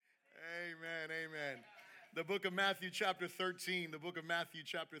The book of Matthew chapter 13, the book of Matthew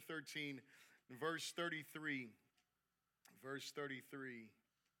chapter 13, verse 33. Verse 33.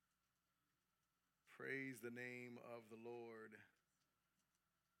 Praise the name of the Lord.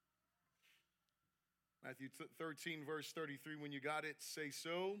 Matthew 13, verse 33. When you got it, say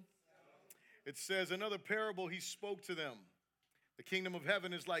so. It says, another parable he spoke to them. The kingdom of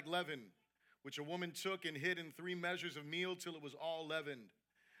heaven is like leaven, which a woman took and hid in 3 measures of meal till it was all leavened.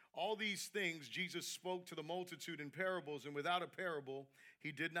 All these things Jesus spoke to the multitude in parables, and without a parable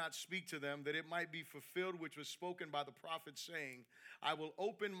he did not speak to them, that it might be fulfilled which was spoken by the prophet, saying, I will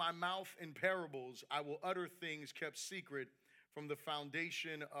open my mouth in parables, I will utter things kept secret from the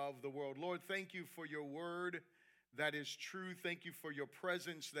foundation of the world. Lord, thank you for your word that is true. Thank you for your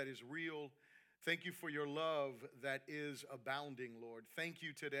presence that is real. Thank you for your love that is abounding, Lord. Thank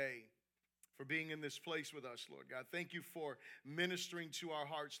you today for being in this place with us, Lord God. Thank you for ministering to our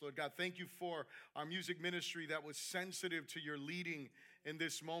hearts, Lord God. Thank you for our music ministry that was sensitive to your leading in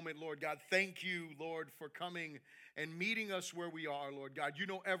this moment, Lord God. Thank you, Lord, for coming and meeting us where we are, Lord God. You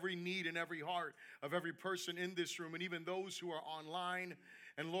know every need and every heart of every person in this room and even those who are online.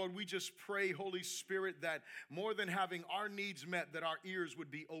 And Lord, we just pray, Holy Spirit, that more than having our needs met, that our ears would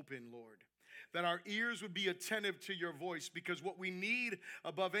be open, Lord. That our ears would be attentive to your voice, because what we need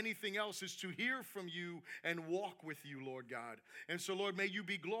above anything else is to hear from you and walk with you, Lord God. And so, Lord, may you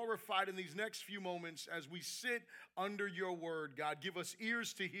be glorified in these next few moments as we sit under your word, God. Give us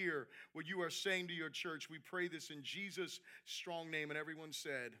ears to hear what you are saying to your church. We pray this in Jesus' strong name. And everyone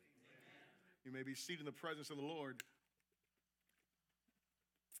said, amen. You may be seated in the presence of the Lord.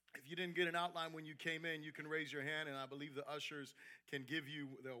 If you didn't get an outline when you came in, you can raise your hand, and I believe the ushers can give you,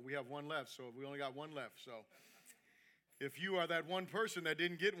 we have one left, so we only got one left. So if you are that one person that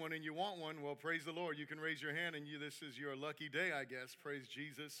didn't get one and you want one, well, praise the Lord. You can raise your hand, and this is your lucky day, I guess. Praise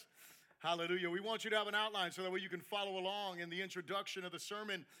Jesus. Hallelujah. We want you to have an outline so that way you can follow along in the introduction of the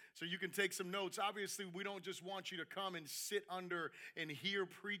sermon, so you can take some notes. Obviously, we don't just want you to come and sit under and hear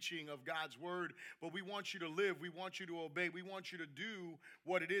preaching of God's word, but we want you to live. We want you to obey. We want you to do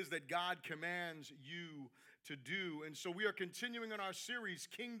what it is that God commands you to do. And so we are continuing on our series,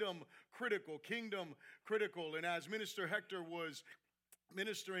 Kingdom Critical. Kingdom Critical. And as Minister Hector was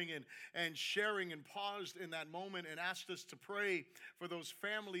ministering and sharing and paused in that moment and asked us to pray for those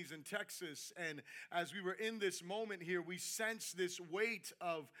families in Texas. And as we were in this moment here, we sense this weight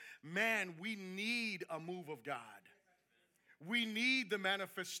of, man, we need a move of God. We need the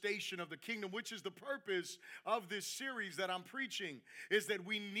manifestation of the kingdom, which is the purpose of this series that I'm preaching, is that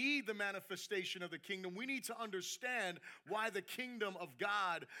we need the manifestation of the kingdom. We need to understand why the kingdom of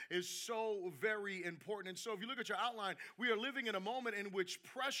God is so very important. And so if you look at your outline, we are living in a moment in which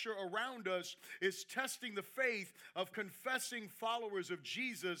pressure around us is testing the faith of confessing followers of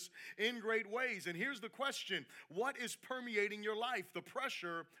Jesus in great ways. And here's the question: what is permeating your life, the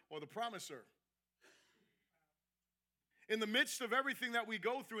pressure or the promiser? In the midst of everything that we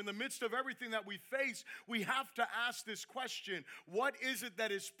go through, in the midst of everything that we face, we have to ask this question: what is it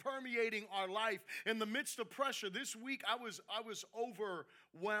that is permeating our life? In the midst of pressure, this week I was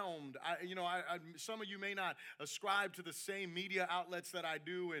overwhelmed. Some of you may not ascribe to the same media outlets that I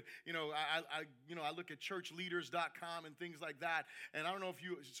do, and I look at churchleaders.com and things like that, and I don't know if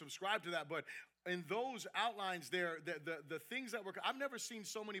you subscribe to that, but in those outlines there, the things that I've never seen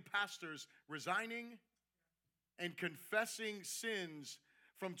so many pastors resigning and confessing sins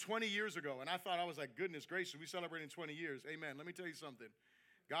from 20 years ago. And I thought, I was like, goodness gracious, we celebrating 20 years. Amen. Let me tell you something.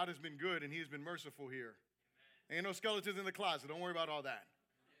 God has been good, and he has been merciful here. Amen. Ain't no skeletons in the closet. Don't worry about all that.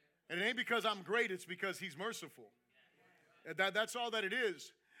 And it ain't because I'm great. It's because he's merciful. That's all that it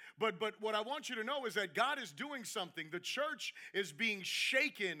is. But what I want you to know is that God is doing something. The church is being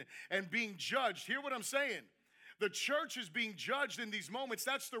shaken and being judged. Hear what I'm saying? The church is being judged in these moments.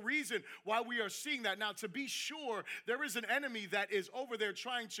 That's the reason why we are seeing that. Now, to be sure, there is an enemy that is over there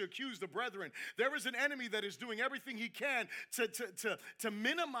trying to accuse the brethren. There is an enemy that is doing everything he can to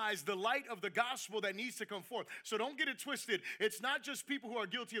minimize the light of the gospel that needs to come forth. So don't get it twisted. It's not just people who are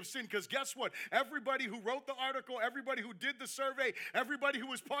guilty of sin, because guess what? Everybody who wrote the article, everybody who did the survey, everybody who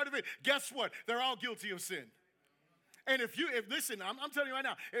was part of it, guess what? They're all guilty of sin. And listen, I'm telling you right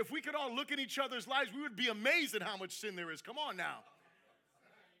now, if we could all look in each other's lives, we would be amazed at how much sin there is. Come on now.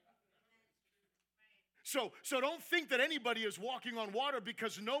 So don't think that anybody is walking on water,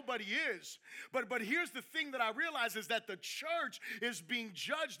 because nobody is. But here's the thing that I realize is that the church is being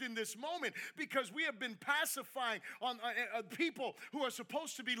judged in this moment because we have been pacifying on people who are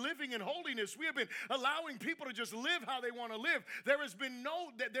supposed to be living in holiness. We have been allowing people to just live how they want to live. There has been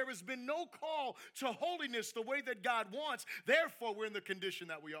no call to holiness the way that God wants. Therefore, we're in the condition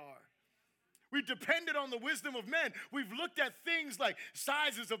that we are. We've depended on the wisdom of men. We've looked at things like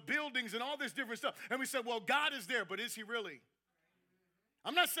sizes of buildings and all this different stuff. And we said, well, God is there, but is he really?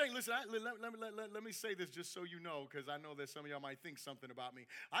 I'm not saying, listen, let me say this just so you know, because I know that some of y'all might think something about me.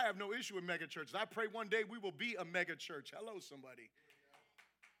 I have no issue with mega churches. I pray one day we will be a mega church. Hello, somebody.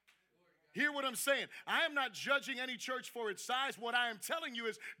 Hear what I'm saying. I am not judging any church for its size. What I am telling you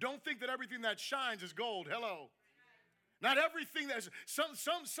is don't think that everything that shines is gold. Hello. Not everything that's,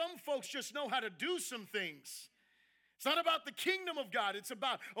 some folks just know how to do some things. It's not about the kingdom of God. It's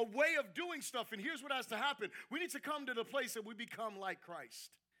about a way of doing stuff. And here's what has to happen. We need to come to the place that we become like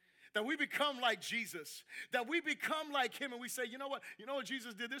Christ. That we become like Jesus. That we become like him and we say, you know what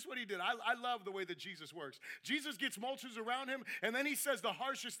Jesus did? This is what he did. I love the way that Jesus works. Jesus gets multitudes around him and then he says the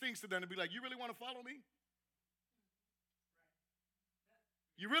harshest things to them and be like, you really want to follow me?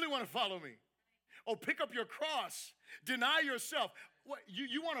 You really want to follow me? Oh, pick up your cross. Deny yourself. What,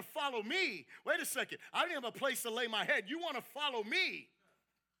 you want to follow me? Wait a second. I don't have a place to lay my head. You want to follow me?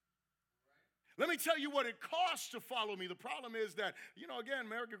 Let me tell you what it costs to follow me. The problem is that, again,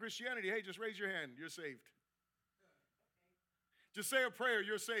 American Christianity, hey, just raise your hand. You're saved. Just say a prayer.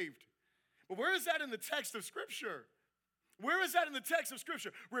 You're saved. But where is that in the text of Scripture? Where is that in the text of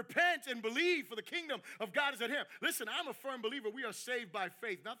Scripture? Repent and believe, for the kingdom of God is at hand. Listen, I'm a firm believer. We are saved by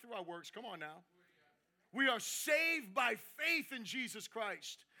faith, not through our works. Come on now. We are saved by faith in Jesus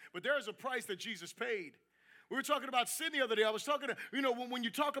Christ. But there is a price that Jesus paid. We were talking about sin the other day. I was talking to, when you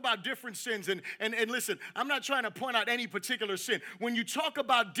talk about different sins, and listen, I'm not trying to point out any particular sin. When you talk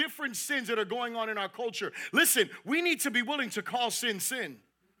about different sins that are going on in our culture, listen, we need to be willing to call sin, sin.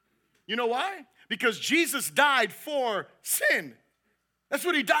 You know why? Because Jesus died for sin. That's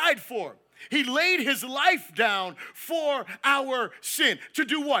what he died for. He laid his life down for our sin. To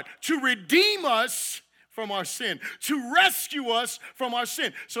do what? To redeem us from our sin, to rescue us from our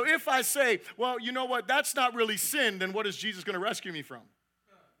sin. So if I say, well, you know what, that's not really sin, then what is Jesus going to rescue me from?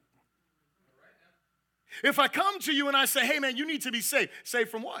 If I come to you and I say, hey man, you need to be saved. Saved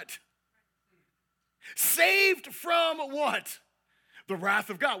from what? Saved from what? The wrath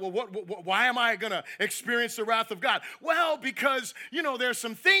of God. Well, why am I going to experience the wrath of God? Well, because, there's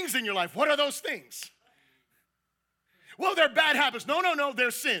some things in your life. What are those things? Well, they're bad habits. No,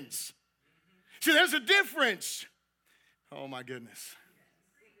 they're sins. See, there's a difference. Oh, my goodness.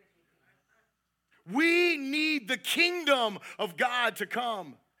 We need the kingdom of God to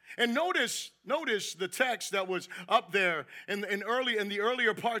come. And notice the text that was up there in the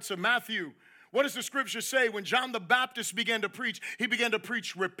earlier parts of Matthew. What does the scripture say? When John the Baptist began to preach, he began to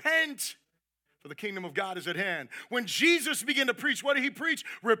preach, repent, for the kingdom of God is at hand. When Jesus began to preach, what did he preach?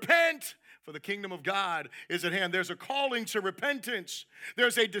 Repent, for the kingdom of God is at hand. There's a calling to repentance.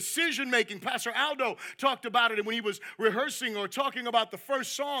 There's a decision-making. Pastor Aldo talked about it when he was rehearsing or talking about the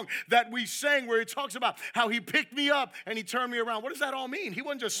first song that we sang where he talks about how he picked me up and he turned me around. What does that all mean? He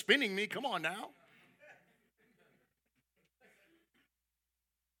wasn't just spinning me. Come on now.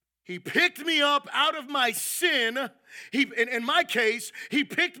 He picked me up out of my sin. In my case, he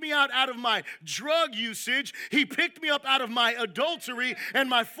picked me out of my drug usage. He picked me up out of my adultery and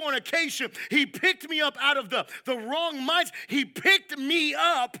my fornication. He picked me up out of the wrong minds. He picked me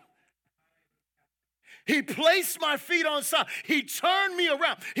up. He placed my feet on solid. He turned me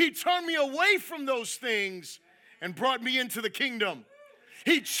around. He turned me away from those things and brought me into the kingdom.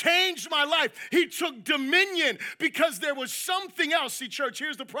 He changed my life. He took dominion because there was something else. See, church,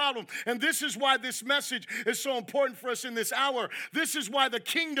 here's the problem. And this is why this message is so important for us in this hour. This is why the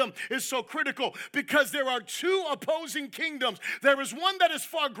kingdom is so critical, because there are two opposing kingdoms. There is one that is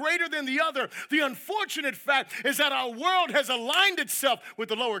far greater than the other. The unfortunate fact is that our world has aligned itself with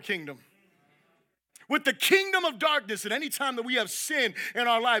the lower kingdom, with the kingdom of darkness. And any time that we have sin in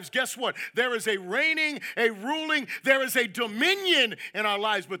our lives, guess what? There is a reigning, a ruling, there is a dominion in our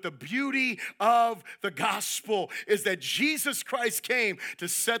lives. But the beauty of the gospel is that Jesus Christ came to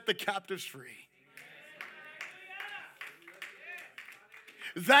set the captives free.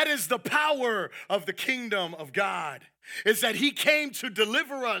 That is the power of the kingdom of God, is that he came to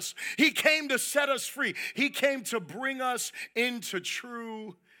deliver us. He came to set us free. He came to bring us into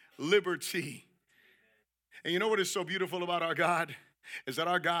true liberty. And you know what is so beautiful about our God? Is that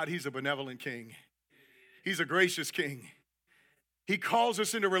our God, he's a benevolent king. He's a gracious king. He calls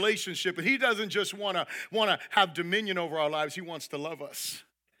us into relationship, and he doesn't just want to have dominion over our lives. He wants to love us.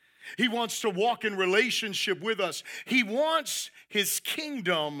 He wants to walk in relationship with us. He wants his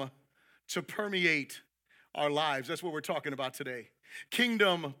kingdom to permeate our lives. That's what we're talking about today.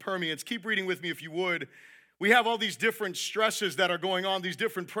 Kingdom permeates. Keep reading with me if you would. We have all these different stresses that are going on, these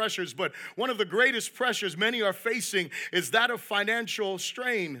different pressures, but one of the greatest pressures many are facing is that of financial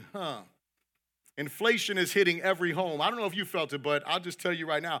strain. Inflation is hitting every home. I don't know if you felt it, but I'll just tell you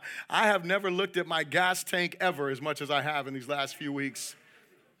right now, I have never looked at my gas tank ever as much as I have in these last few weeks.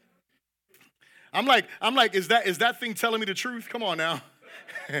 I'm like, is that thing telling me the truth? Come on now.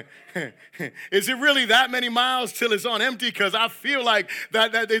 Is it really that many miles till it's on empty? Because I feel like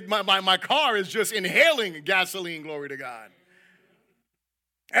my car is just inhaling gasoline, glory to God.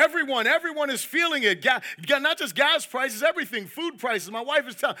 Everyone is feeling it. Not just gas prices, everything, food prices. My wife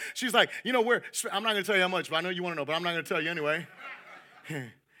is telling, she's like, I'm not going to tell you how much, but I know you want to know, but I'm not going to tell you anyway.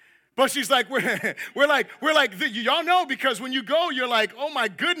 But she's like, we're like, y'all know, because when you go, you're like, oh my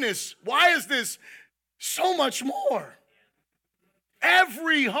goodness, why is this so much more?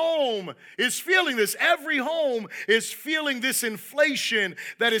 Every home is feeling this. Every home is feeling this inflation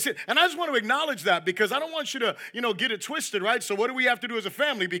that is hit. And I just want to acknowledge that, because I don't want you to, get it twisted, right? So what do we have to do as a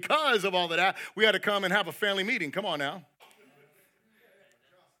family? Because of all of that, we had to come and have a family meeting. Come on now.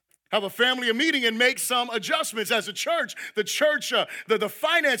 Have a family meeting and make some adjustments as a church. The church, the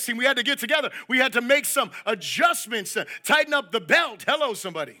finance team, we had to get together. We had to make some adjustments, tighten up the belt. Hello,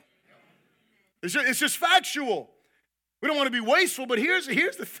 somebody. It's just factual. We don't want to be wasteful, but here's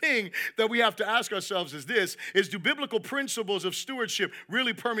the thing that we have to ask ourselves is do biblical principles of stewardship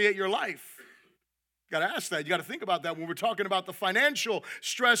really permeate your life? You got to ask that. You got to think about that when we're talking about the financial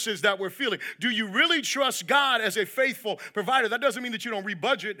stresses that we're feeling. Do you really trust God as a faithful provider? That doesn't mean that you don't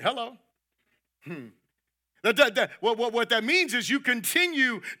rebudget. Hello. What that means is you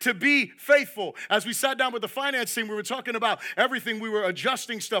continue to be faithful. As we sat down with the finance team, we were talking about everything. We were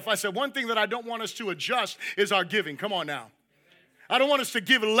adjusting stuff. I said, one thing that I don't want us to adjust is our giving. Come on now. I don't want us to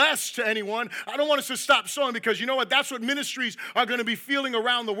give less to anyone. I don't want us to stop sowing, because you know what? That's what ministries are going to be feeling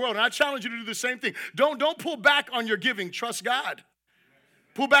around the world. And I challenge you to do the same thing. Don't pull back on your giving. Trust God.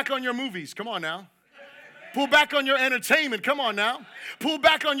 Pull back on your movies. Come on now. Pull back on your entertainment. Come on now. Pull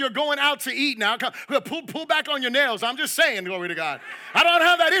back on your going out to eat now. Pull back on your nails. I'm just saying, glory to God. I don't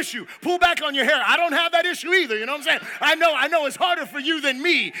have that issue. Pull back on your hair. I don't have that issue either. You know what I'm saying? I know it's harder for you than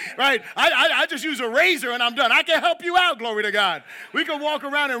me, right? I just use a razor and I'm done. I can help you out, glory to God. We can walk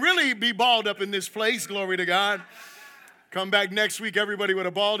around and really be bald up in this place, glory to God. Come back next week, everybody with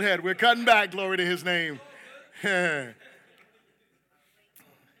a bald head. We're cutting back, glory to his name.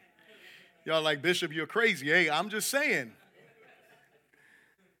 Y'all like, Bishop, you're crazy. Hey, I'm just saying.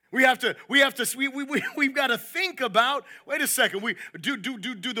 We've got to think about, wait a second, do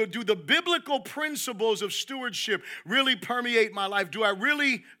the biblical principles of stewardship really permeate my life? Do I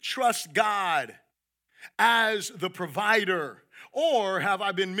really trust God as the provider? Or have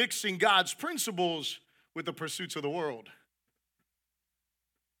I been mixing God's principles with the pursuits of the world?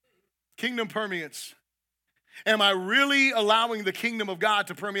 Kingdom permeates. Am I really allowing the kingdom of God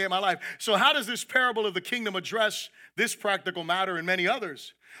to permeate my life? So how does this parable of the kingdom address this practical matter and many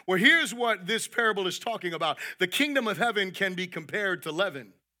others? Well, here's what this parable is talking about. The kingdom of heaven can be compared to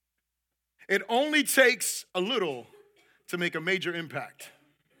leaven. It only takes a little to make a major impact.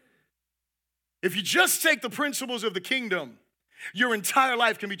 If you just take the principles of the kingdom, your entire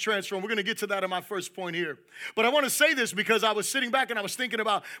life can be transformed. We're going to get to that in my first point here. But I want to say this because I was sitting back and I was thinking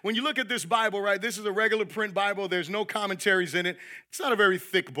about, when you look at this Bible, right, this is a regular print Bible. There's no commentaries in it. It's not a very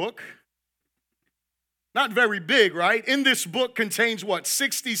thick book. Not very big, right? In this book contains what?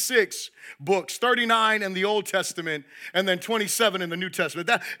 66 books, 39 in the Old Testament and then 27 in the New Testament.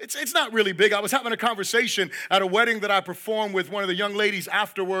 It's not really big. I was having a conversation at a wedding that I performed with one of the young ladies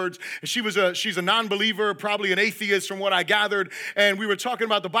afterwards. She's a non-believer, probably an atheist from what I gathered, and we were talking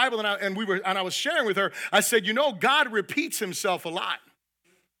about the Bible, and I was sharing with her. I said, God repeats himself a lot.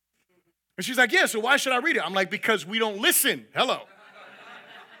 And she's like, yeah, so why should I read it? I'm like, because we don't listen. Hello.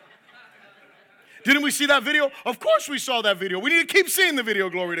 Didn't we see that video? Of course we saw that video. We need to keep seeing the video,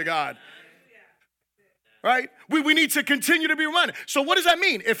 glory to God. Right? We need to continue to be reminded. So what does that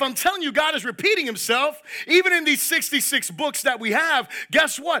mean? If I'm telling you God is repeating himself, even in these 66 books that we have,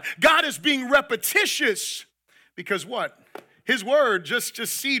 guess what? God is being repetitious. Because what? His word, just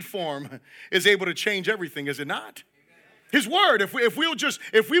seed form, is able to change everything, is it not? His word, if we will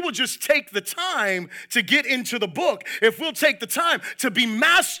just take the time to get into the book, if we'll take the time to be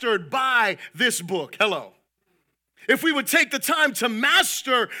mastered by this book, hello. If we would take the time to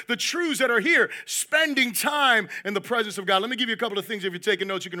master the truths that are here, spending time in the presence of God. Let me give you a couple of things. If you're taking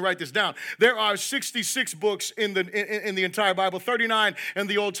notes, you can write this down. There are 66 books in the entire Bible, 39 in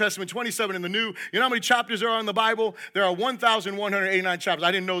the Old Testament, 27 in the New. You know how many chapters there are in the Bible? There are 1,189 chapters.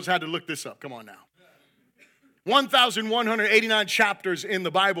 I didn't know I had to look this up. Come on now. 1,189 chapters in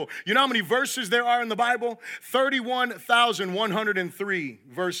the Bible. You know how many verses there are in the Bible? 31,103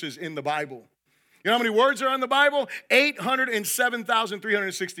 verses in the Bible. You know how many words are in the Bible?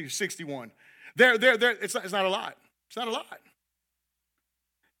 807,361. It's not a lot. It's not a lot.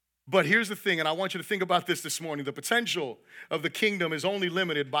 But here's the thing, and I want you to think about this morning. The potential of the kingdom is only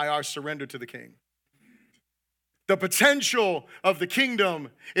limited by our surrender to the King. The potential of the kingdom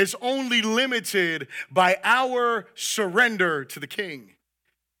is only limited by our surrender to the King.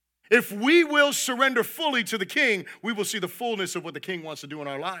 If we will surrender fully to the King, we will see the fullness of what the King wants to do in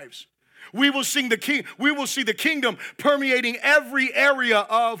our lives. We will see the kingdom permeating every area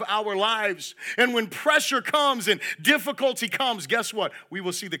of our lives. And when pressure comes and difficulty comes, guess what? We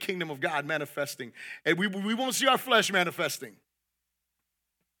will see the kingdom of God manifesting. And we won't see our flesh manifesting.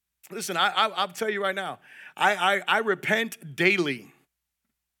 Listen, I'll tell you right now, I repent daily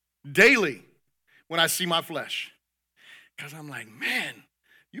when I see my flesh. Because I'm like, man,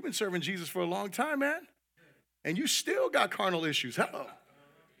 you've been serving Jesus for a long time, man. And you still got carnal issues. Hello.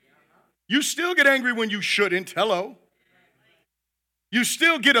 You still get angry when you shouldn't. Hello. You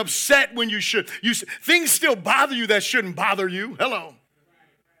still get upset when you should. Things still bother you that shouldn't bother you. Hello.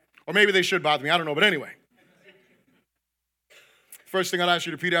 Or maybe they should bother me. I don't know. But anyway. First thing I'll ask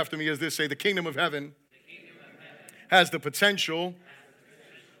you to repeat after me is this. Say, the kingdom of heaven has the potential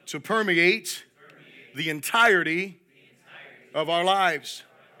to permeate the entirety of our lives.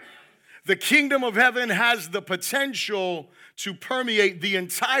 The kingdom of heaven has the potential to permeate the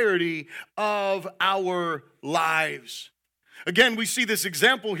entirety of our lives. Again, we see this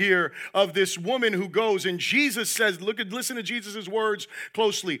example here of this woman who goes, and Jesus says, listen to Jesus' words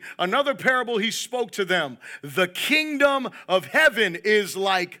closely. Another parable he spoke to them. The kingdom of heaven is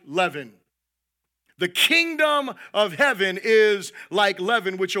like leaven. The kingdom of heaven is like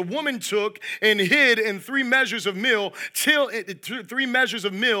leaven, which a woman took and hid in 3 measures of meal till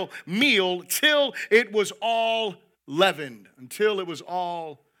it was all leavened. Until it was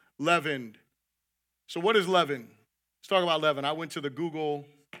all leavened. So what is leaven? Let's talk about leaven. I went to the Google,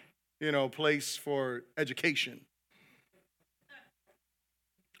 place for education.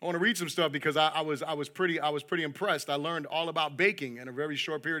 I want to read some stuff because I was pretty impressed. I learned all about baking in a very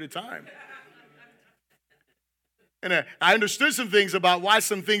short period of time. And I understood some things about why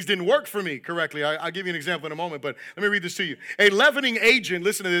some things didn't work for me correctly. I'll give you an example in a moment, but let me read this to you. A leavening agent,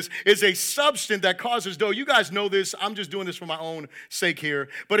 listen to this, is a substance that causes dough. You guys know this. I'm just doing this for my own sake here.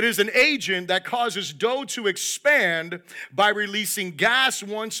 But it is an agent that causes dough to expand by releasing gas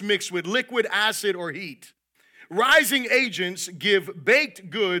once mixed with liquid, acid, or heat. Rising agents give baked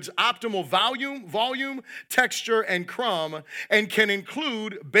goods optimal volume, texture, and crumb, and can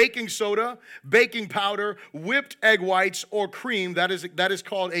include baking soda, baking powder, whipped egg whites, or cream. That is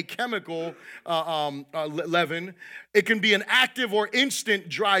called a chemical leaven. It can be an active or instant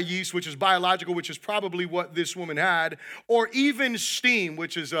dry yeast, which is biological, which is probably what this woman had, or even steam,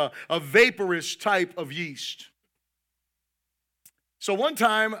 which is a vaporous type of yeast. So one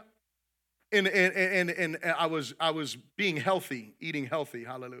time, and I was being healthy, eating healthy,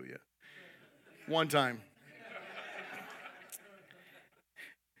 hallelujah. One time.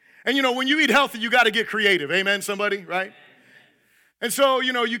 And when you eat healthy, you got to get creative. Amen, somebody, right? And so,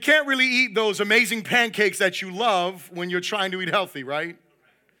 you can't really eat those amazing pancakes that you love when you're trying to eat healthy, right?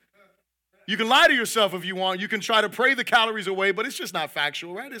 You can lie to yourself if you want. You can try to pray the calories away, but it's just not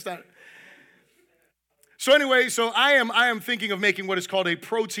factual, right? It's not. So anyway, I am thinking of making what is called a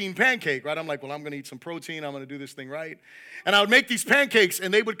protein pancake, right? I'm like, well, I'm going to eat some protein. I'm going to do this thing right. And I would make these pancakes,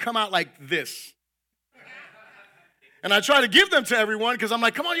 and they would come out like this. And I try to give them to everyone because I'm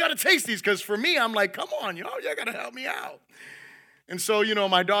like, come on, you got to taste these. Because for me, I'm like, come on, you got to help me out. And so,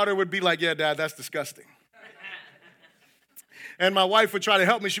 my daughter would be like, yeah, Dad, that's disgusting. And my wife would try to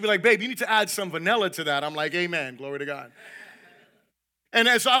help me. She'd be like, babe, you need to add some vanilla to that. I'm like, amen, glory to God. And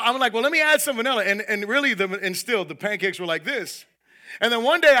so I'm like, well, let me add some vanilla. And really, still, the pancakes were like this. And then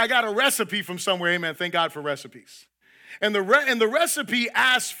one day, I got a recipe from somewhere. Amen. Thank God for recipes. And the recipe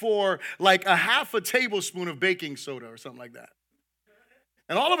asked for like a half a tablespoon of baking soda or something like that.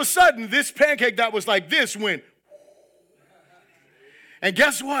 And all of a sudden, this pancake that was like this went. And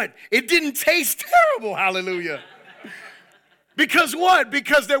guess what? It didn't taste terrible. Hallelujah. Because what?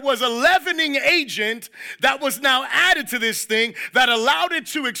 Because there was a leavening agent that was now added to this thing that allowed it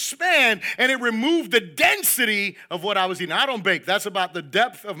to expand, and it removed the density of what I was eating. I don't bake. That's about the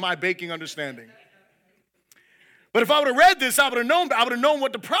depth of my baking understanding. But if I would have read this, I would have known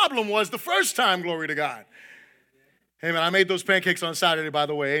what the problem was the first time, glory to God. Amen. I made those pancakes on Saturday, by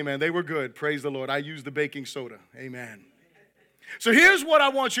the way. Amen. They were good. Praise the Lord. I used the baking soda. Amen. So here's what I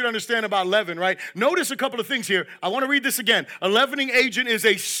want you to understand about leaven, right? Notice a couple of things here. I want to read this again. A leavening agent is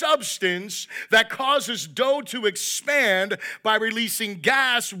a substance that causes dough to expand by releasing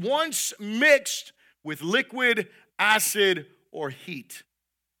gas once mixed with liquid, acid, or heat.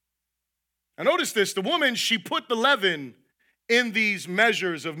 Now notice this. The woman, she put the leaven in these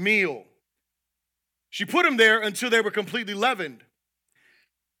measures of meal. She put them there until they were completely leavened.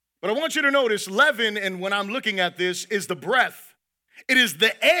 But I want you to notice leaven, and when I'm looking at this, is the breath. It is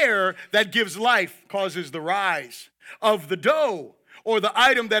the air that gives life, causes the rise of the dough or the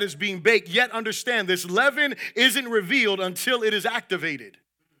item that is being baked. Yet understand, this leaven isn't revealed until it is activated.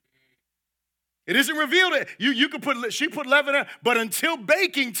 It isn't revealed. She put leaven in, but until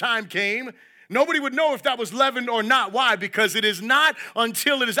baking time came, nobody would know if that was leavened or not. Why? Because it is not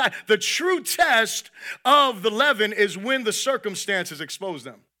until it is. The true test of the leaven is when the circumstances expose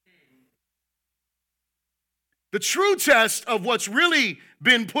them. The true test of what's really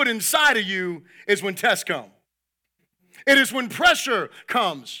been put inside of you is when tests come. It is when pressure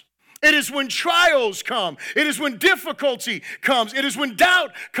comes. It is when trials come. It is when difficulty comes. It is when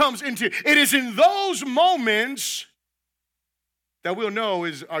doubt comes into. It is in those moments that we'll know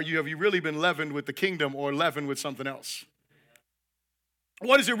have you really been leavened with the kingdom or leavened with something else?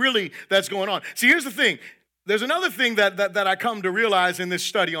 What is it really that's going on? See, here's the thing. There's another thing that I come to realize in this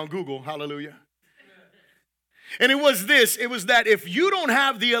study on Google. Hallelujah. And it was that if you don't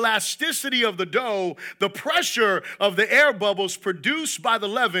have the elasticity of the dough, the pressure of the air bubbles produced by the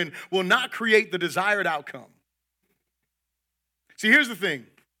leaven will not create the desired outcome. See, here's the thing.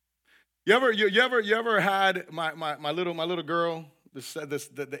 You ever had my little girl, the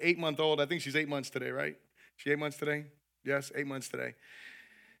 8-month-old, I think she's 8 months today, right? She 8 months today? Yes, 8 months today.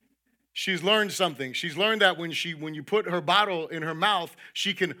 She's learned something. She's learned that when you put her bottle in her mouth,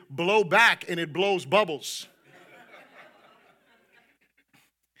 she can blow back and it blows bubbles.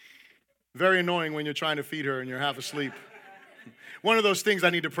 Very annoying when you're trying to feed her and you're half asleep. One of those things I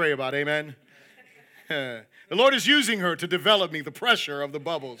need to pray about, amen? The Lord is using her to develop me, the pressure of the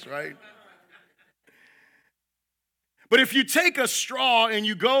bubbles, right? But if you take a straw and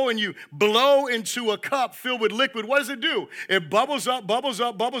you go and you blow into a cup filled with liquid, what does it do? It bubbles up, bubbles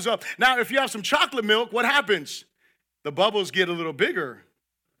up, bubbles up. Now, if you have some chocolate milk, what happens? The bubbles get a little bigger.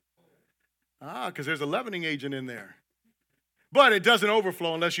 Because there's a leavening agent in there. But it doesn't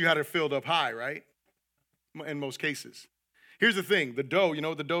overflow unless you had it filled up high, right? In most cases. Here's the thing. The dough, you know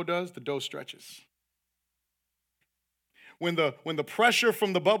what the dough does? The dough stretches. When the pressure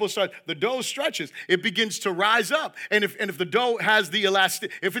from the bubble starts, the dough stretches. It begins to rise up. And if the dough has the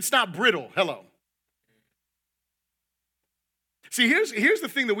elastic, if it's not brittle, hello. See, here's the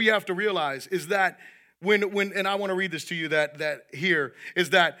thing that we have to realize is that when and I want to read this to you that here is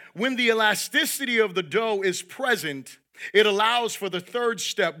that when the elasticity of the dough is present, it allows for the third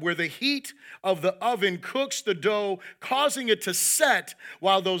step where the heat of the oven cooks the dough, causing it to set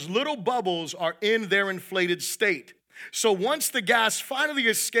while those little bubbles are in their inflated state. So once the gas finally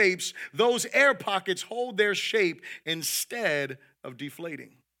escapes, those air pockets hold their shape instead of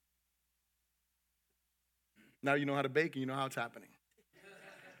deflating. Now you know how to bake and you know how it's happening.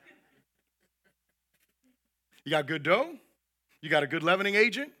 You got good dough, you got a good leavening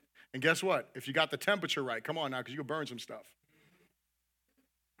agent, and guess what? If you got the temperature right, come on now, because you'll burn some stuff.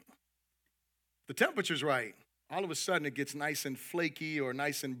 The temperature's right. All of a sudden it gets nice and flaky or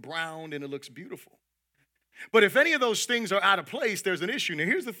nice and browned and it looks beautiful. But if any of those things are out of place, there's an issue. Now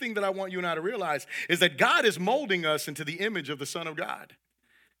here's the thing that I want you and I to realize is that God is molding us into the image of the Son of God.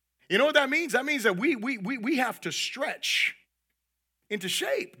 You know what that means? That means that we have to stretch into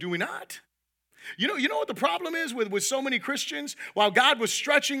shape, do we not? You know what the problem is with so many Christians? While God was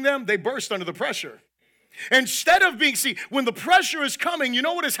stretching them, they burst under the pressure. Instead of when the pressure is coming, you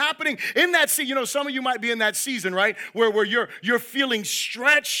know what is happening in that season? Some of you might be in that season, right? Where you're feeling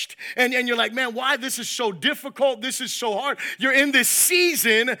stretched and you're like, man, why this is so difficult? This is so hard. You're in this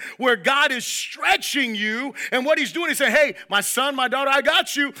season where God is stretching you, and what he's doing is saying, hey, my son, my daughter, I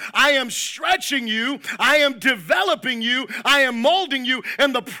got you. I am stretching you. I am developing you. I am molding you,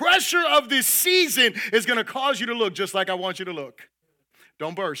 and the pressure of this season is going to cause you to look just like I want you to look.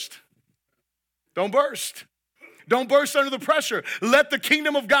 Don't burst. Don't burst. Don't burst under the pressure. Let the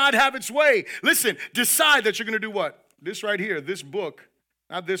kingdom of God have its way. Listen, decide that you're going to do what? This right here, this book,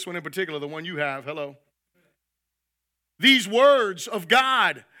 not this one in particular, the one you have, hello. These words of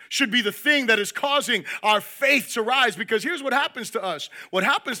God should be the thing that is causing our faith to rise, because here's what happens to us. What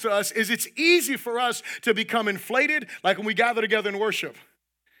happens to us is it's easy for us to become inflated, like when we gather together in worship.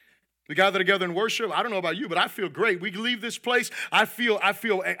 We gather together and worship. I don't know about you, but I feel great. We leave this place. I feel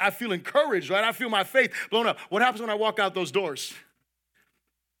encouraged, right? I feel my faith blown up. What happens when I walk out those doors?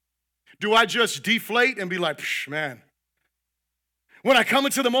 Do I just deflate and be like, man? When I come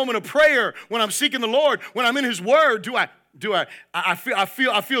into the moment of prayer, when I'm seeking the Lord, when I'm in His Word, I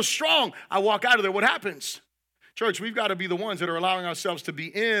feel strong. I walk out of there. What happens? Church, we've got to be the ones that are allowing ourselves to be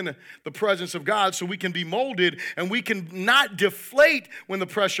in the presence of God so we can be molded and we can not deflate when the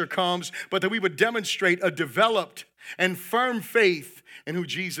pressure comes, but that we would demonstrate a developed and firm faith in who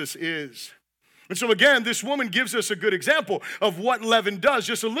Jesus is. And so again, this woman gives us a good example of what leaven does.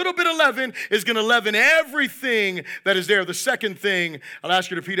 Just a little bit of leaven is going to leaven everything that is there. The second thing I'll ask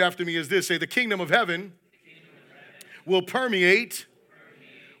you to repeat after me is this. Say, the kingdom of heaven will permeate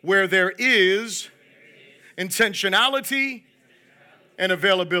where there is intentionality and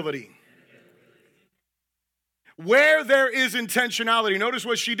availability. Where there is intentionality, notice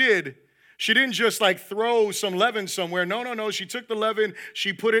what she did. She didn't just like throw some leaven somewhere. No. She took the leaven,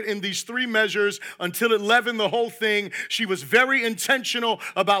 she put it in these 3 measures until it leavened the whole thing. She was very intentional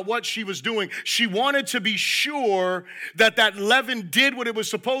about what she was doing. She wanted to be sure that that leaven did what it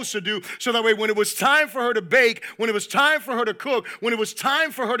was supposed to do, so that way when it was time for her to bake, when it was time for her to cook, when it was time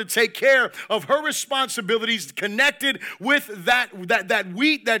for her to take care of her responsibilities connected with that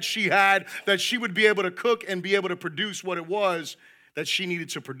wheat that she had, that she would be able to cook and be able to produce what it was that she needed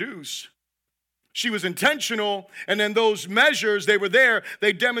to produce. She was intentional, and then those measures, they were there,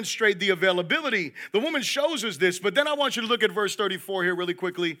 they demonstrate the availability. The woman shows us this, but then I want you to look at verse 34 here really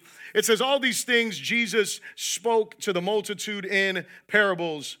quickly. It says, all these things Jesus spoke to the multitude in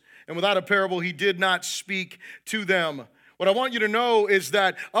parables, and without a parable he did not speak to them. What I want you to know is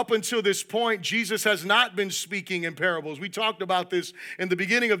that up until this point, Jesus has not been speaking in parables. We talked about this in the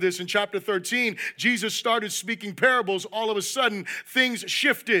beginning of this in chapter 13. Jesus started speaking parables. All of a sudden, things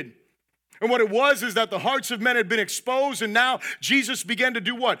shifted. And what it was is that the hearts of men had been exposed, and now Jesus began to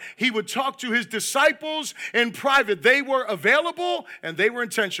do what? He would talk to his disciples in private. They were available, and they were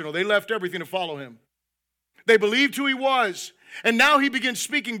intentional. They left everything to follow him. They believed who he was. And now he begins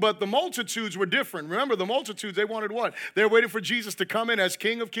speaking, but the multitudes were different. Remember, the multitudes, they wanted what? They were waiting for Jesus to come in as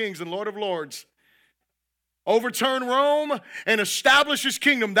King of Kings and Lord of Lords. Overturn Rome and establish his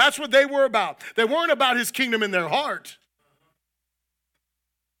kingdom. That's what they were about. They weren't about his kingdom in their heart.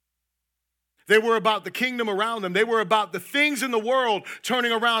 They were about the kingdom around them. They were about the things in the world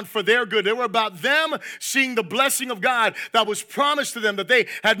turning around for their good. They were about them seeing the blessing of God that was promised to them that they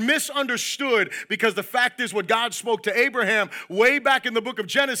had misunderstood, because the fact is what God spoke to Abraham way back in the book of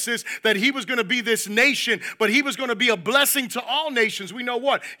Genesis, that he was going to be this nation, but he was going to be a blessing to all nations. We know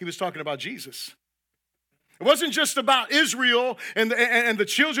what? He was talking about Jesus. It wasn't just about Israel and the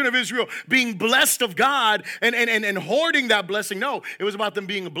children of Israel being blessed of God and hoarding that blessing. No, it was about them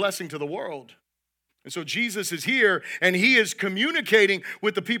being a blessing to the world. And so Jesus is here, and he is communicating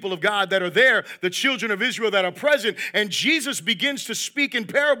with the people of God that are there, the children of Israel that are present, and Jesus begins to speak in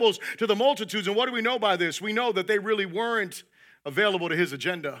parables to the multitudes. And what do we know by this? We know that they really weren't available to his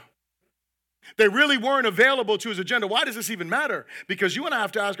agenda. They really weren't available to his agenda. Why does this even matter? Because you and I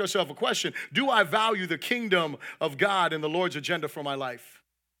have to ask ourselves a question. Do I value the kingdom of God and the Lord's agenda for my life?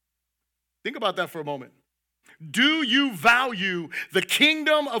 Think about that for a moment. Do you value the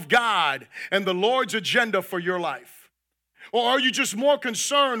kingdom of God and the Lord's agenda for your life? Or are you just more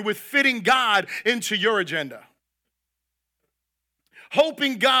concerned with fitting God into your agenda?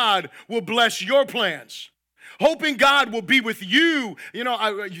 Hoping God will bless your plans. Hoping God will be with you. You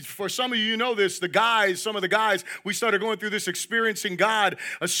know, for some of you know this, some of the guys, we started going through this Experiencing God,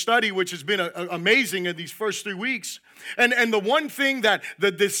 a study which has been amazing in these first 3 weeks. And the one thing that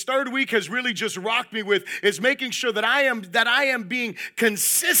this third week has really just rocked me with is making sure that I am being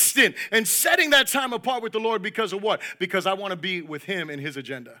consistent and setting that time apart with the Lord. Because of what? Because I want to be with him in his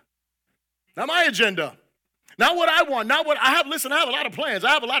agenda. Not my agenda. Not what I want. Not what I have. Listen, I have a lot of plans. I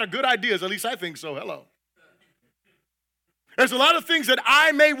have a lot of good ideas. At least I think so. Hello. There's a lot of things that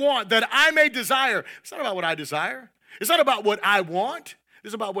I may want, that I may desire. It's not about what I desire. It's not about what I want.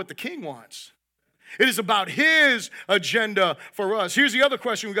 It's about what the King wants. It is about his agenda for us. Here's the other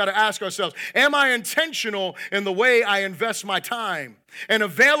question we've got to ask ourselves. Am I intentional in the way I invest my time and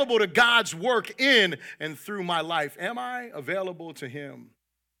available to God's work in and through my life? Am I available to him?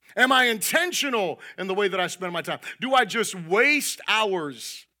 Am I intentional in the way that I spend my time? Do I just waste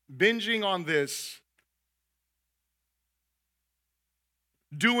hours binging on this,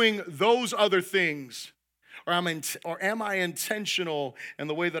 doing those other things? Or am I intentional in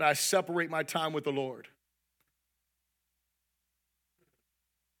the way that I separate my time with the Lord?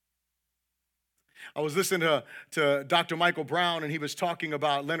 I was listening to Dr. Michael Brown, and he was talking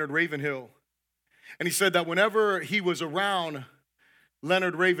about Leonard Ravenhill. And he said that whenever he was around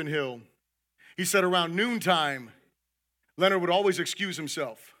Leonard Ravenhill, he said around noontime, Leonard would always excuse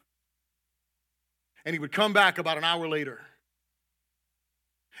himself. And he would come back about an hour later.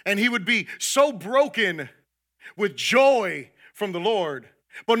 And he would be so broken with joy from the Lord.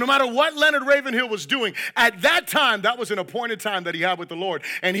 But no matter what Leonard Ravenhill was doing, at that time, that was an appointed time that he had with the Lord.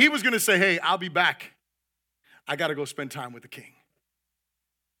 And he was going to say, hey, I'll be back. I got to go spend time with the King.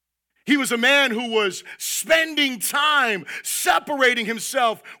 He was a man who was spending time separating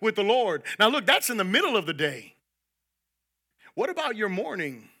himself with the Lord. Now look, that's in the middle of the day. What about your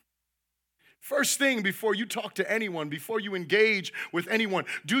morning? First thing before you talk to anyone, before you engage with anyone,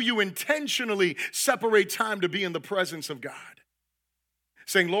 do you intentionally separate time to be in the presence of God?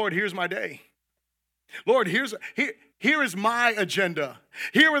 Saying, Lord, here's my day. Lord, here is my agenda.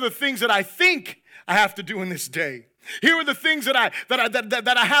 Here are the things that I think I have to do in this day. Here are the things that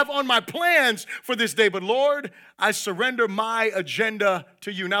I have on my plans for this day. But Lord, I surrender my agenda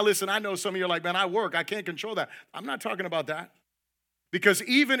to you. Now listen, I know some of you are like, man, I work. I can't control that. I'm not talking about that. Because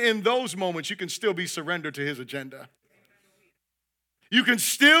even in those moments, you can still be surrendered to his agenda. You can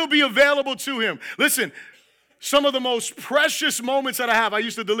still be available to him. Listen, some of the most precious moments that I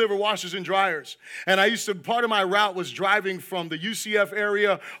used to deliver washers and dryers. And part of my route was driving from the UCF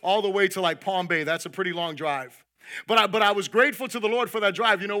area all the way to like Palm Bay. That's a pretty long drive. But I was grateful to the Lord for that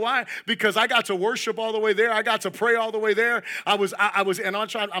drive. You know why? Because I got to worship all the way there. I got to pray all the way there. I'm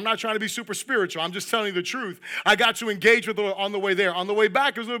not trying to be super spiritual. I'm just telling you the truth. I got to engage with the Lord on the way there. On the way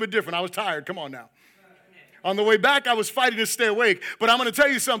back, it was a little bit different. I was tired. Come on now. On the way back, I was fighting to stay awake. But I'm going to tell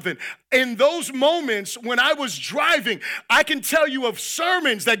you something. In those moments when I was driving, I can tell you of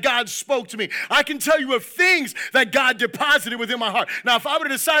sermons that God spoke to me. I can tell you of things that God deposited within my heart. Now, if I would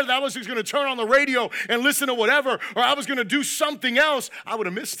have decided that I was just going to turn on the radio and listen to whatever, or I was going to do something else, I would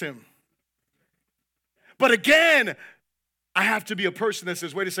have missed him. But again, I have to be a person that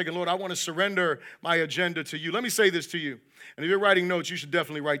says, wait a second, Lord, I want to surrender my agenda to you. Let me say this to you. And if you're writing notes, you should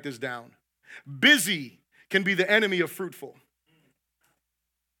definitely write this down. Busy can be the enemy of fruitful.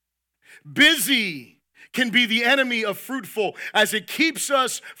 Busy can be the enemy of fruitful as it keeps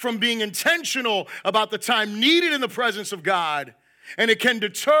us from being intentional about the time needed in the presence of God, and it can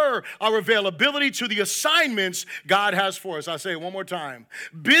deter our availability to the assignments God has for us. I'll say it one more time.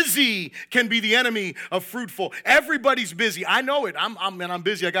 Busy can be the enemy of fruitful. Everybody's busy. I know it. I'm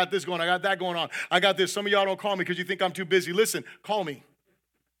busy. I got this going. I got that going on. I got this. Some of y'all don't call me because you think I'm too busy. Listen, call me.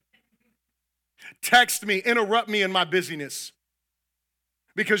 Text me, interrupt me in my busyness.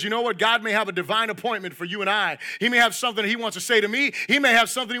 Because you know what? God may have a divine appointment for you and I. He may have something he wants to say to me. He may have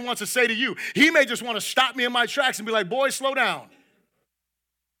something he wants to say to you. He may just want to stop me in my tracks and be like, boy, slow down.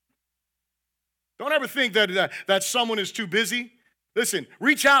 Don't ever think that someone is too busy. Listen,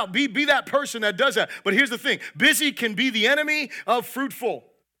 reach out, be that person that does that. But here's the thing. Busy can be the enemy of fruitful,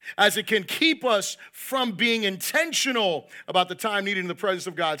 as it can keep us from being intentional about the time needed in the presence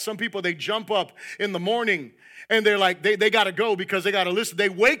of God. Some people, they jump up in the morning and they're like, they got to go because they got a list. They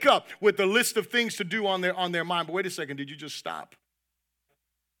wake up with a list of things to do on their mind. But wait a second, did you just stop?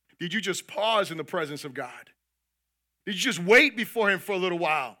 Did you just pause in the presence of God? Did you just wait before him for a little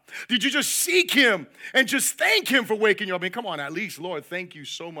while? Did you just seek him and just thank him for waking you up? I mean, come on, at least, Lord, thank you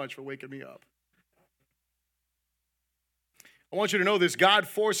so much for waking me up. I want you to know this. God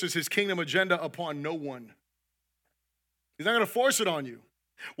forces his kingdom agenda upon no one. He's not going to force it on you.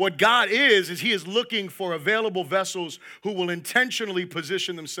 What God is he is looking for available vessels who will intentionally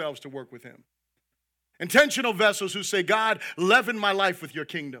position themselves to work with him. Intentional vessels who say, God, leaven my life with your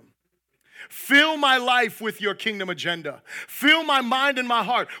kingdom. Fill my life with your kingdom agenda. Fill my mind and my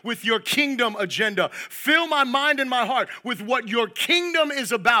heart with your kingdom agenda. Fill my mind and my heart with what your kingdom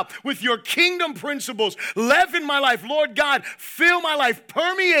is about, with your kingdom principles. Leaven my life. Lord God, fill my life.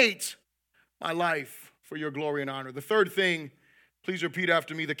 Permeate my life for your glory and honor. The third thing, please repeat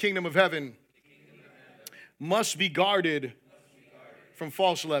after me. The kingdom of heaven must be guarded from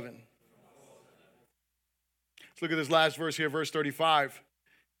false leaven. Let's look at this last verse here, verse 35.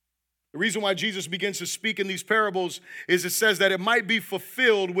 The reason why Jesus begins to speak in these parables is it says that it might be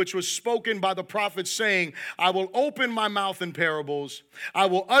fulfilled, which was spoken by the prophet saying, I will open my mouth in parables. I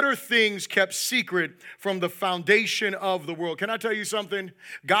will utter things kept secret from the foundation of the world. Can I tell you something?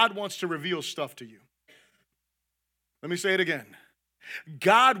 God wants to reveal stuff to you. Let me say it again.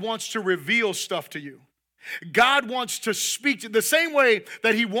 God wants to reveal stuff to you. God wants to speak to the same way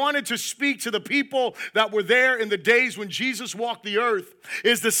that he wanted to speak to the people that were there in the days when Jesus walked the earth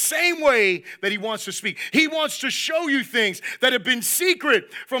is the same way that he wants to speak. He wants to show you things that have been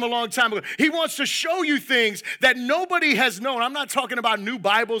secret from a long time ago. He wants to show you things that nobody has known. I'm not talking about new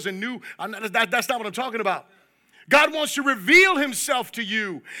Bibles and that's not what I'm talking about. God wants to reveal himself to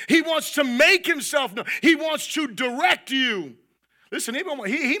you. He wants to make himself known. He wants to direct you. Listen,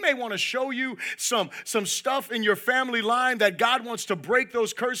 he may want to show you some stuff in your family line that God wants to break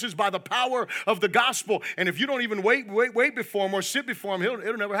those curses by the power of the gospel. And if you don't even wait before him or sit before him,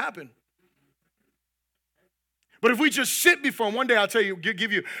 it'll never happen. But if we just sit before him, one day I'll tell you,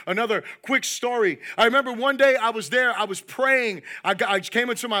 give you another quick story. I remember one day I was there, I was praying. I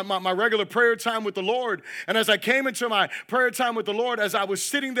came into my regular prayer time with the Lord. And as I came into my prayer time with the Lord, as I was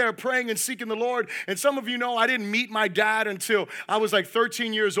sitting there praying and seeking the Lord, and some of you know I didn't meet my dad until I was like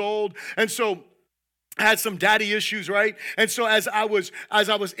 13 years old. And so I had some daddy issues, right? And so as I was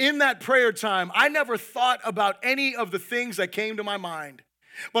in that prayer time, I never thought about any of the things that came to my mind.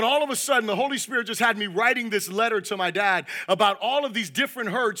 But all of a sudden, the Holy Spirit just had me writing this letter to my dad about all of these different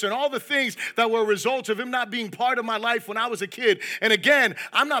hurts and all the things that were a result of him not being part of my life when I was a kid. And again,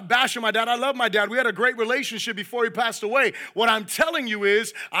 I'm not bashing my dad. I love my dad. We had a great relationship before he passed away. What I'm telling you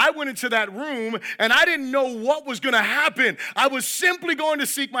is I went into that room and I didn't know what was going to happen. I was simply going to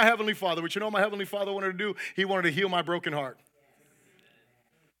seek my Heavenly Father. But you know what my Heavenly Father wanted to do? He wanted to heal my broken heart.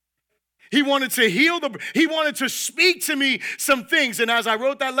 He wanted to he wanted to speak to me some things. And as I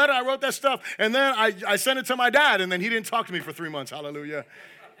wrote that letter, I wrote that stuff. And then I sent it to my dad. And then he didn't talk to me for 3 months. Hallelujah.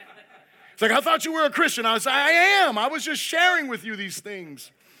 It's like, I thought you were a Christian. I am. I was just sharing with you these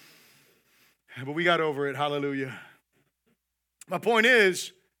things. But we got over it. Hallelujah. My point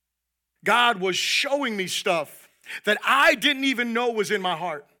is, God was showing me stuff that I didn't even know was in my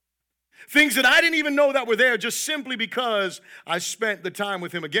heart. Things that I didn't even know that were there just simply because I spent the time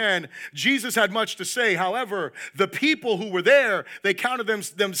with him. Again, Jesus had much to say. However, the people who were there, they counted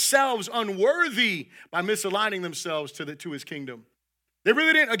themselves unworthy by misaligning themselves to his kingdom. They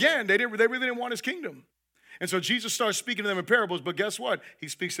really didn't, they really didn't want his kingdom. And so Jesus starts speaking to them in parables, but guess what? He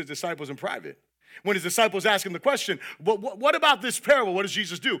speaks to his disciples in private. When his disciples ask him the question, what about this parable? What does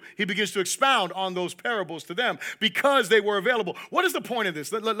Jesus do? He begins to expound on those parables to them because they were available. What is the point of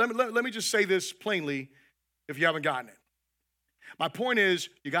this? Let me just say this plainly if you haven't gotten it. My point is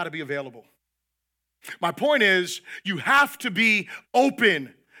you got to be available. My point is you have to be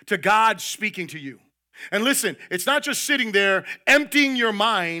open to God speaking to you. And listen, it's not just sitting there emptying your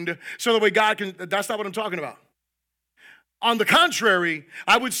mind so that way God can, that's not what I'm talking about. On the contrary,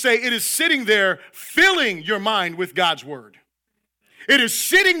 I would say it is sitting there filling your mind with God's word. It is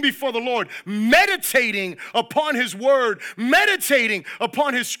sitting before the Lord, meditating upon his word, meditating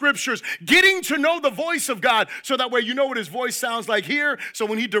upon his scriptures, getting to know the voice of God so that way you know what his voice sounds like here. So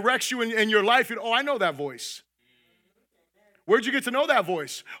when he directs you in your life, I know that voice. Where'd you get to know that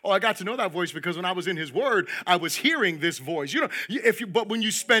voice? Oh, I got to know that voice because when I was in his word, I was hearing this voice. But when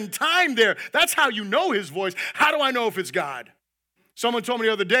you spend time there, that's how you know his voice. How do I know if it's God? Someone told me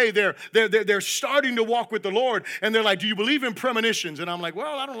the other day they're starting to walk with the Lord, and they're like, do you believe in premonitions? And I'm like,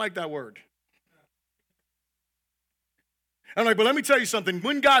 well, I don't like that word. I'm like, but let me tell you something.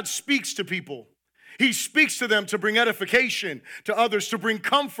 When God speaks to people, he speaks to them to bring edification to others, to bring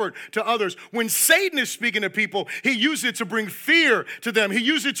comfort to others. When Satan is speaking to people, he uses it to bring fear to them. He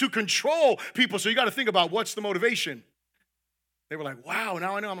uses it to control people. So you got to think about what's the motivation. They were like, wow,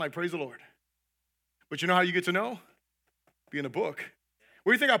 now I know. I'm like, praise the Lord. But you know how you get to know? Be in the book.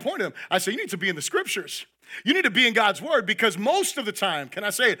 Where do you think I pointed them? I said, you need to be in the scriptures. You need to be in God's word because most of the time, can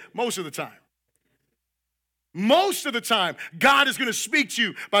I say it? Most of the time, God is going to speak to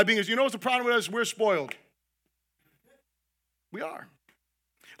you by being, you know what's the problem with us? We're spoiled. We are.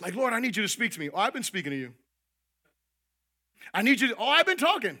 Like, Lord, I need you to speak to me. Oh, I've been speaking to you. I need you to, I've been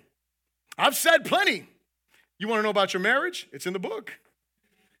talking. I've said plenty. You want to know about your marriage? It's in the book.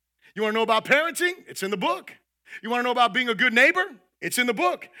 You want to know about parenting? It's in the book. You want to know about being a good neighbor? It's in the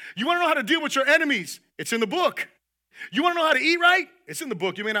book. You want to know how to deal with your enemies? It's in the book. You want to know how to eat right? It's in the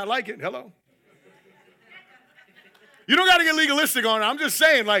book. You may not like it. Hello. You don't got to get legalistic on it. I'm just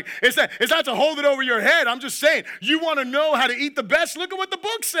saying, like, it's not to hold it over your head. I'm just saying, you want to know how to eat the best? Look at what the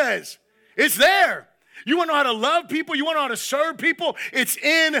book says. It's there. You want to know how to love people? You want to know how to serve people? It's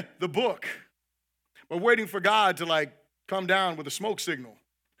in the book. We're waiting for God to, like, come down with a smoke signal.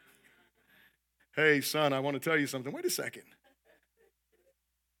 Hey, son, I want to tell you something. Wait a second.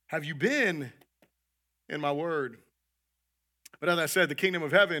 Have you been in my word? But as I said, the kingdom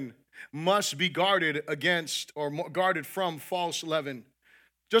of heaven must be guarded against or guarded from false leaven.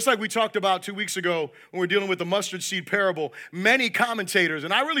 Just like we talked about 2 weeks ago when we were dealing with the mustard seed parable, many commentators,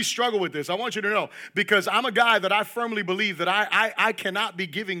 and I really struggle with this, I want you to know, because I'm a guy that I firmly believe that I cannot be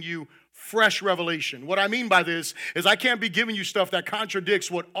giving you fresh revelation. What I mean by this is I can't be giving you stuff that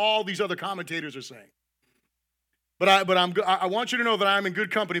contradicts what all these other commentators are saying. But I want you to know that I'm in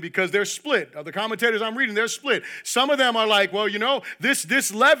good company because they're split. The commentators I'm reading, they're split. Some of them are like, well, you know,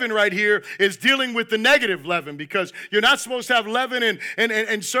 this leaven right here is dealing with the negative leaven because you're not supposed to have leaven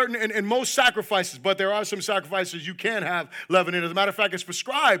in most sacrifices, but there are some sacrifices you can have leaven in. As a matter of fact, it's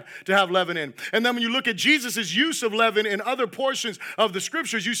prescribed to have leaven in. And then when you look at Jesus' use of leaven in other portions of the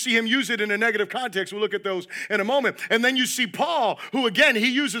scriptures, you see him use it in a negative context. We'll look at those in a moment. And then you see Paul, who again, he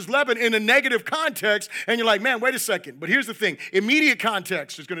uses leaven in a negative context, and you're like, man, wait a second. But here's the thing. Immediate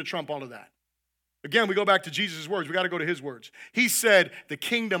context is going to trump all of that. Again, we go back to Jesus' words. We got to go to his words. He said, the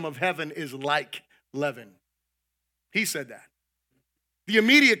kingdom of heaven is like leaven. He said that. The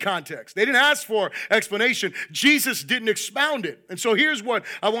immediate context. They didn't ask for explanation. Jesus didn't expound it. And so here's what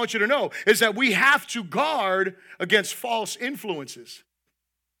I want you to know, is that we have to guard against false influences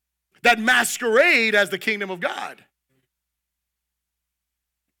that masquerade as the kingdom of God.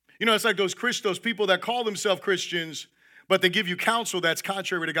 You know, it's like those people that call themselves Christians, but they give you counsel that's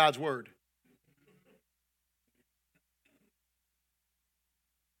contrary to God's word.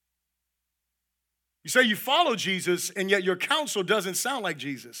 You say you follow Jesus, and yet your counsel doesn't sound like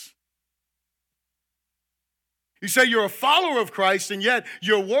Jesus. You say you're a follower of Christ, and yet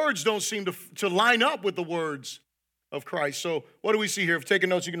your words don't seem to line up with the words of Christ. So what do we see here? If you're taking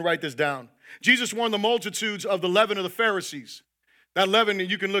notes, you can write this down. Jesus warned the multitudes of the leaven of the Pharisees. That leaven,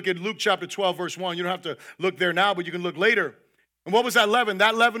 you can look at Luke chapter 12, verse 1. You don't have to look there now, but you can look later. And what was that leaven?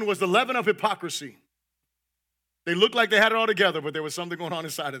 That leaven was the leaven of hypocrisy. They looked like they had it all together, but there was something going on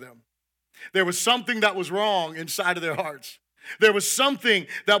inside of them. There was something that was wrong inside of their hearts. There was something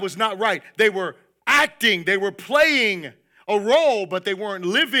that was not right. They were acting, they were playing a role, but they weren't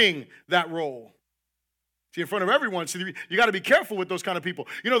living that role. See, in front of everyone, see, you got to be careful with those kind of people.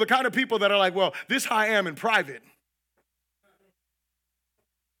 You know, the kind of people that are like, well, this how I am in private.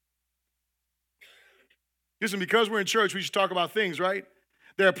 Listen, because we're in church, we should talk about things, right?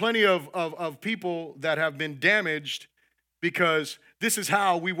 There are plenty of people that have been damaged because this is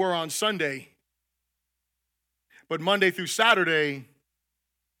how we were on Sunday. But Monday through Saturday,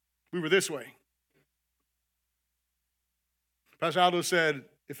 we were this way. Pastor Aldo said,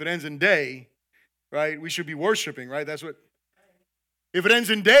 if it ends in day, right, we should be worshiping, right? That's what. If it ends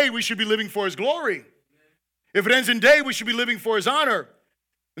in day, we should be living for his glory. If it ends in day, we should be living for his honor.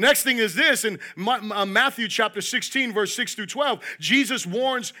 The next thing is this, in Matthew chapter 16, verse 6 through 12, Jesus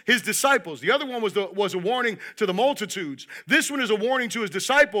warns his disciples. The other one was a warning to the multitudes. This one is a warning to his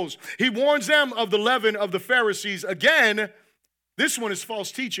disciples. He warns them of the leaven of the Pharisees. Again, this one is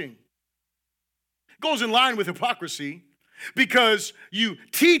false teaching. It goes in line with hypocrisy because you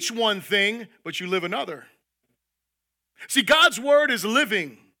teach one thing, but you live another. See, God's word is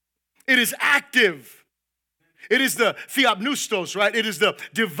living. It is active. It is the theopneustos, right? It is the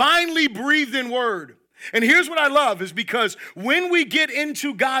divinely breathed in word. And here's what I love is because when we get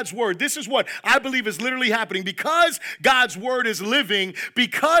into God's word, this is what I believe is literally happening. Because God's word is living,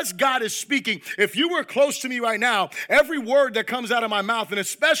 because God is speaking, if you were close to me right now, every word that comes out of my mouth, and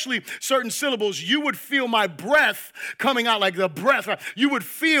especially certain syllables, you would feel my breath coming out, like the breath. You would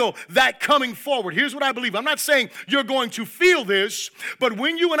feel that coming forward. Here's what I believe. I'm not saying you're going to feel this, but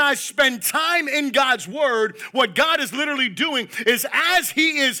when you and I spend time in God's word, what God is literally doing is as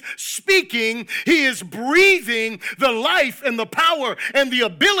he is speaking, he is breathing the life and the power and the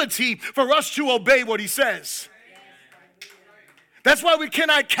ability for us to obey what he says. That's why we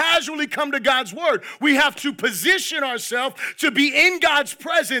cannot casually come to God's word. We have to position ourselves to be in God's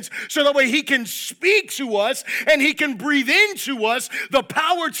presence so that way he can speak to us and he can breathe into us the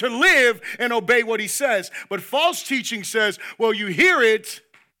power to live and obey what he says. But false teaching says, well, you hear it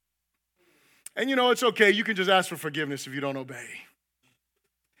and you know it's okay. You can just ask for forgiveness if you don't obey.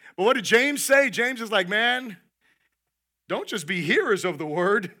 But what did James say? James is like, man, don't just be hearers of the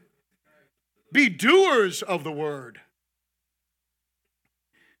word. Be doers of the word.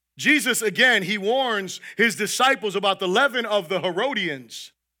 Jesus, again, he warns his disciples about the leaven of the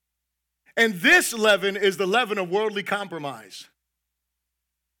Herodians. And this leaven is the leaven of worldly compromise.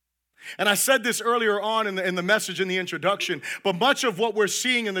 And I said this earlier on in the message in the introduction, but much of what we're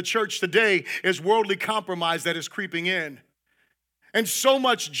seeing in the church today is worldly compromise that is creeping in. And so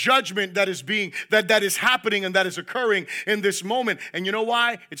much judgment that is happening and that is occurring in this moment. And you know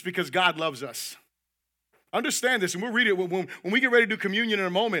why? It's because God loves us. Understand this, and we'll read it when we get ready to do communion in a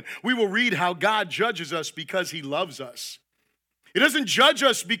moment. We will read how God judges us because he loves us. He doesn't judge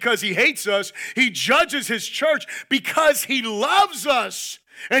us because he hates us. He judges his church because he loves us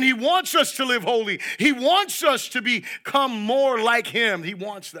and he wants us to live holy. He wants us to become more like him. He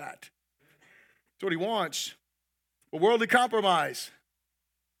wants that. That's what he wants. But worldly compromise,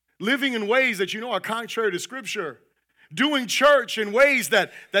 living in ways that you know are contrary to Scripture, doing church in ways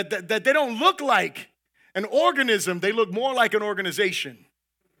that they don't look like an organism, they look more like an organization.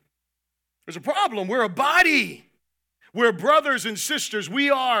 There's a problem. We're a body. We're brothers and sisters. We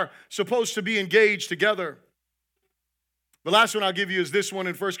are supposed to be engaged together. The last one I'll give you is this one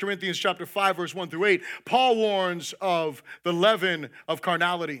in 1 Corinthians chapter 5, verse 1 through 8. Paul warns of the leaven of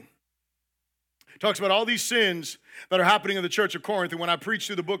carnality. He talks about all these sins that are happening in the church of Corinth. And when I preach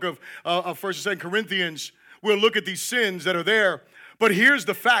through the book of 1st and 2nd Corinthians, we'll look at these sins that are there. But here's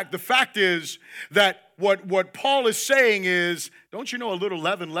the fact. The fact is that what Paul is saying is, don't you know a little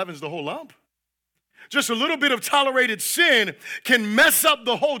leaven leavens the whole lump? Just a little bit of tolerated sin can mess up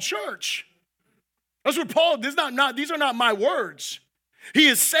the whole church. That's what Paul, these are not my words. He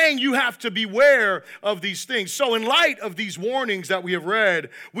is saying you have to beware of these things. So in light of these warnings that we have read,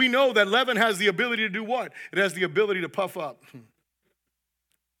 we know that leaven has the ability to do what? It has the ability to puff up. You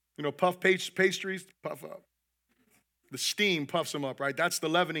know, puff pastries, puff up. The steam puffs them up, right? That's the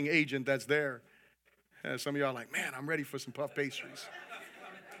leavening agent that's there. And some of y'all are like, man, I'm ready for some puff pastries.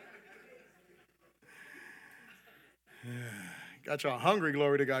 Got y'all hungry,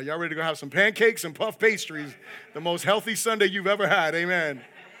 glory to God. Y'all ready to go have some pancakes and puff pastries. The most healthy Sunday you've ever had. Amen.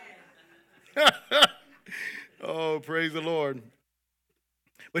 Oh, praise the Lord.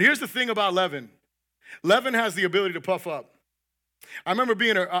 But here's the thing about leaven. Leaven has the ability to puff up. I remember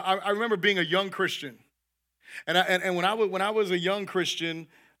being a young Christian. And when I was a young Christian,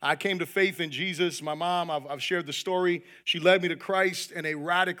 I came to faith in Jesus. My mom, I've shared the story. She led me to Christ in a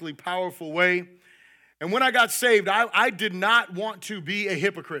radically powerful way. And when I got saved, I did not want to be a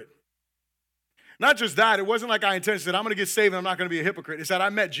hypocrite. Not just that, it wasn't like I intended that I'm going to get saved and I'm not going to be a hypocrite. It's that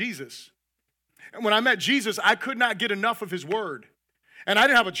I met Jesus. And when I met Jesus, I could not get enough of his word. And I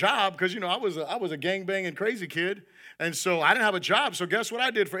didn't have a job because, you know, I was a gangbanging crazy kid. And so I didn't have a job. So guess what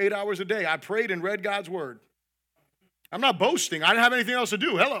I did for 8 hours a day? I prayed and read God's word. I'm not boasting. I didn't have anything else to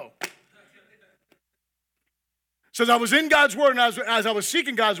do. Hello. So as I was in God's word and as I was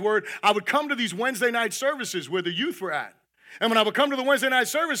seeking God's word, I would come to these Wednesday night services where the youth were at. And when I would come to the Wednesday night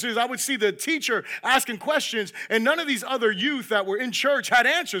services, I would see the teacher asking questions, and none of these other youth that were in church had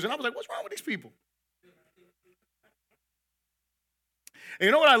answers. And I was like, what's wrong with these people? And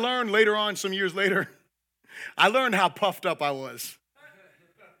you know what I learned later on, some years later? I learned how puffed up I was.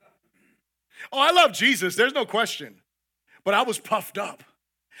 Oh, I love Jesus. There's no question. But I was puffed up.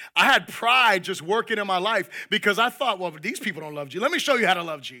 I had pride just working in my life because I thought, well, these people don't love Jesus. Let me show you how to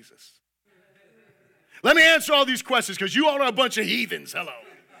love Jesus. Let me answer all these questions because you all are a bunch of heathens. Hello.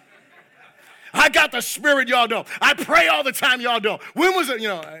 I got the Spirit, y'all don't. I pray all the time, y'all don't. When was it? You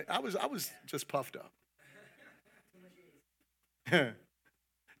know, I was just puffed up.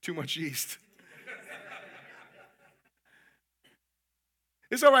 Too much yeast.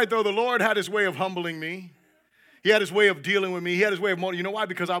 It's all right, though. The Lord had his way of humbling me. He had his way of dealing with me. He had his way of molding. You know why?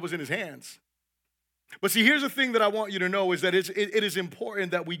 Because I was in his hands. But see, here's the thing that I want you to know is that it is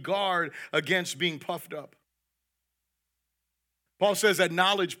important that we guard against being puffed up. Paul says that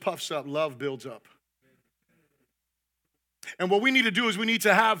knowledge puffs up, love builds up. And what we need to do is we need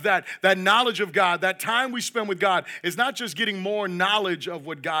to have that knowledge of God, that time we spend with God is not just getting more knowledge of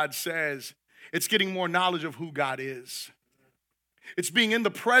what God says, it's getting more knowledge of who God is. It's being in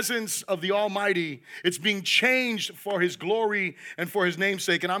the presence of the Almighty. It's being changed for his glory and for his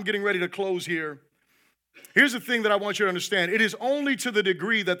namesake. And I'm getting ready to close here. Here's the thing that I want you to understand. It is only to the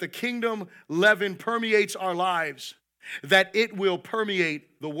degree that the kingdom leaven permeates our lives that it will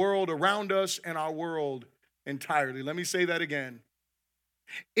permeate the world around us and our world entirely. Let me say that again.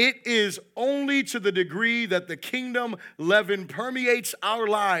 It is only to the degree that the kingdom leaven permeates our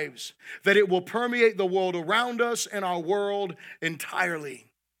lives that it will permeate the world around us and our world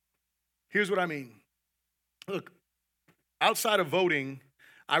entirely. Here's what I mean. Look, outside of voting,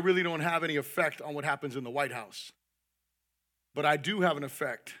 I really don't have any effect on what happens in the White House. But I do have an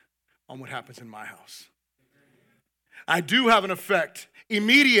effect on what happens in my house. I do have an effect,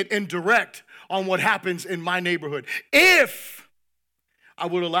 immediate and direct, on what happens in my neighborhood. If I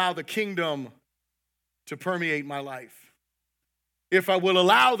would allow the kingdom to permeate my life. If I will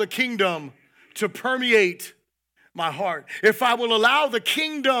allow the kingdom to permeate my heart. If I will allow the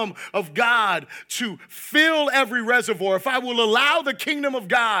kingdom of God to fill every reservoir. If I will allow the kingdom of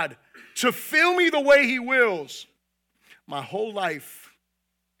God to fill me the way he wills, my whole life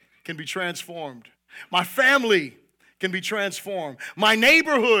can be transformed. My family can be transformed. My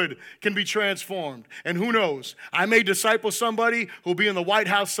neighborhood can be transformed. And who knows, I may disciple somebody who'll be in the White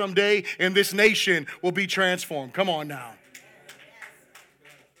House someday, and this nation will be transformed. Come on now.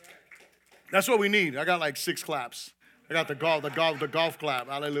 That's what we need. I got like 6 claps. I got the golf clap.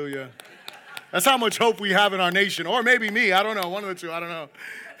 Hallelujah. That's how much hope we have in our nation. Or maybe me. I don't know. One of the two. I don't know.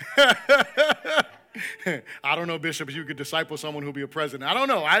 I don't know, Bishop, if you could disciple someone who'll be a president. I don't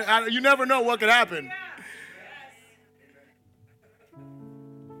know. You never know what could happen.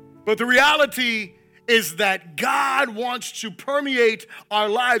 But the reality is that God wants to permeate our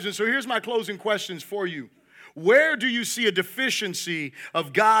lives. And so here's my closing questions for you. Where do you see a deficiency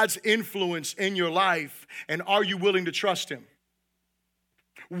of God's influence in your life, and are you willing to trust him?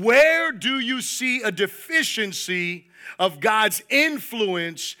 Where do you see a deficiency of God's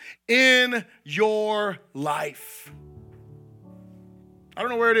influence in your life? I don't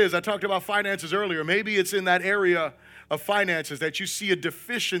know where it is. I talked about finances earlier. Maybe it's in that area of finances that you see a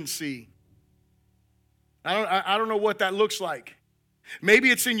deficiency. I don't know what that looks like. Maybe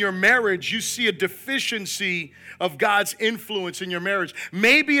it's in your marriage. You see a deficiency of God's influence in your marriage.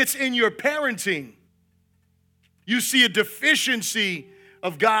 Maybe it's in your parenting. You see a deficiency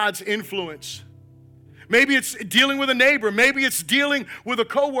of God's influence. Maybe it's dealing with a neighbor. Maybe it's dealing with a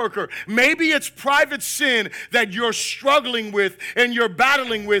coworker. Maybe it's private sin that you're struggling with and you're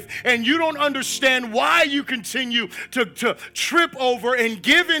battling with, and you don't understand why you continue to trip over and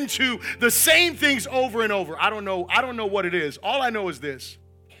give into the same things over and over. I don't know what it is. All I know is this.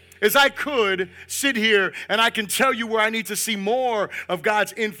 Is I could sit here and I can tell you where I need to see more of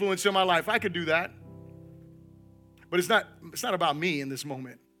God's influence in my life. I could do that. But it's not about me in this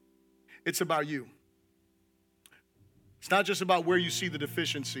moment. It's about you. It's not just about where you see the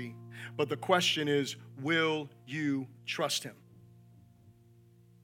deficiency, but the question is, will you trust him?